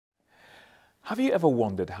Have you ever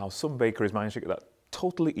wondered how some bakeries manage to get that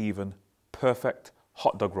totally even, perfect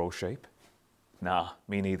hot dog roll shape? Nah,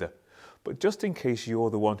 me neither. But just in case you're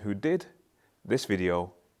the one who did, this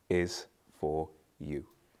video is for you.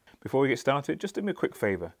 Before we get started, just do me a quick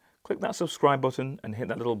favor. Click that subscribe button and hit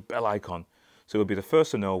that little bell icon so you'll be the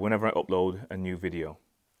first to know whenever I upload a new video.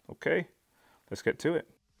 Okay, let's get to it.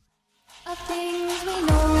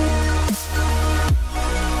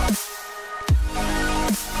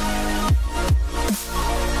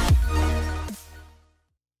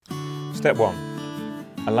 Step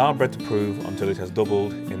 1. Allow bread to prove until it has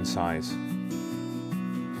doubled in size.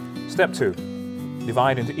 Step 2.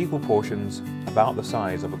 Divide into equal portions about the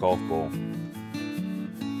size of a golf ball.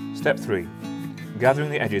 Step 3.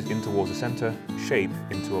 Gathering the edges in towards the centre, shape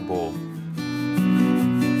into a ball.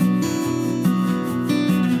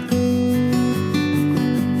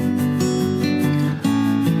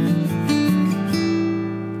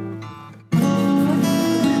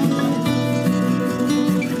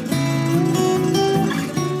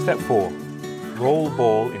 Step 4. Roll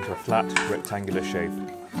ball into a flat rectangular shape.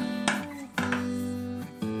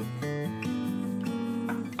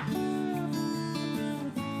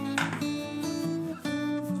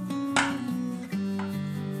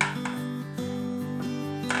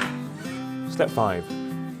 Step 5.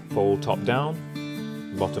 Fold top down,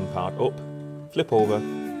 bottom part up, flip over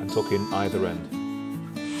and tuck in either end,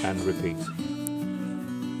 and repeat.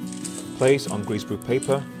 Place on greaseproof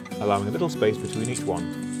paper, allowing a little space between each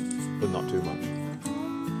one, but not too much.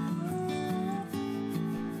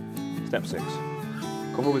 Step 6.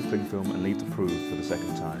 Cover with cling film and leave to prove for the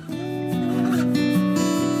second time.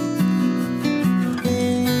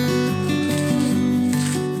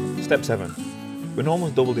 Step 7. When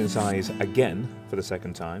almost doubled in size again for the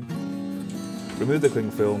second time, remove the cling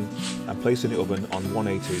film and place in the oven on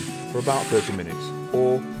 180 for about 30 minutes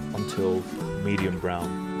or until medium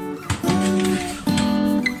brown.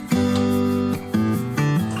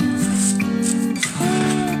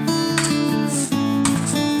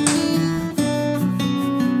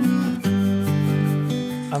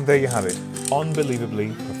 And there you have it,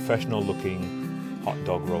 unbelievably professional looking hot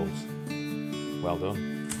dog rolls. Well done.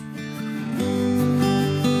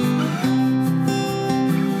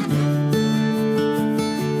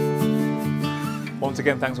 Once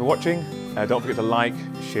again, thanks for watching. Don't forget to like,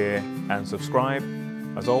 share and subscribe.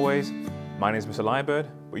 As always, my name is Mr. Lyrebird,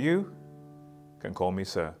 but you can call me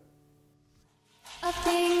Sir.